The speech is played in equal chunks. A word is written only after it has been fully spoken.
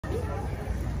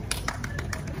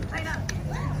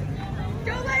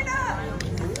Go line up!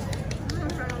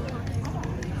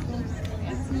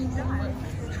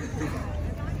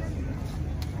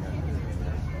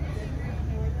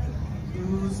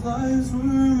 Those lives were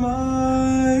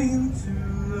mine to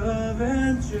love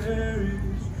and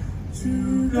cherish,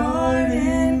 to guard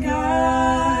and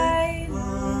guide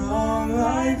along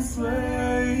life's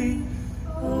way.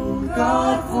 Oh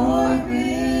God,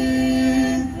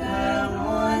 forbid that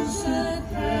one should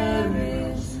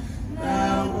perish,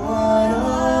 that one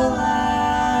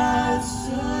alas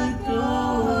should go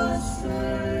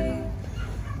astray.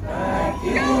 Back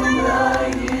in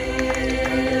the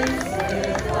years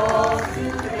with all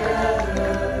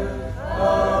together,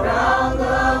 around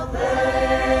the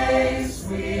place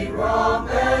we'd romp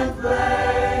and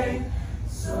play.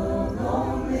 So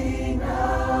lonely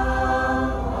now,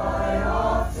 I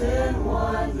often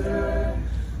wonder,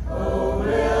 oh,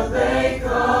 will they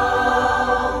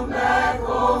come back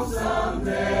home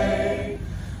someday?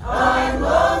 I'm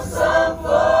lonesome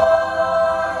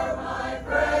for my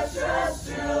precious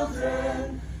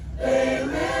children. They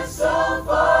live so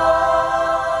far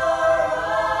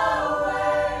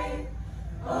away.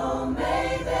 Oh,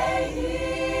 may they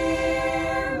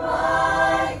hear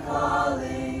my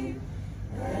calling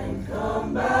and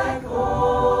come back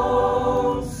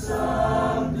home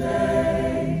someday.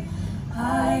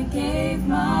 I gave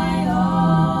my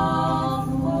all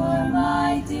for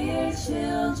my dear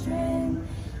children,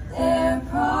 their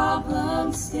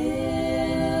problems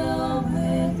still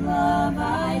with love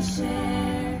I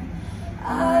share.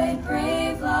 I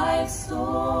brave life's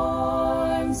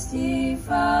storms,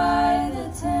 defy the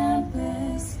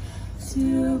tempest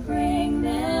to bring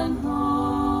them home.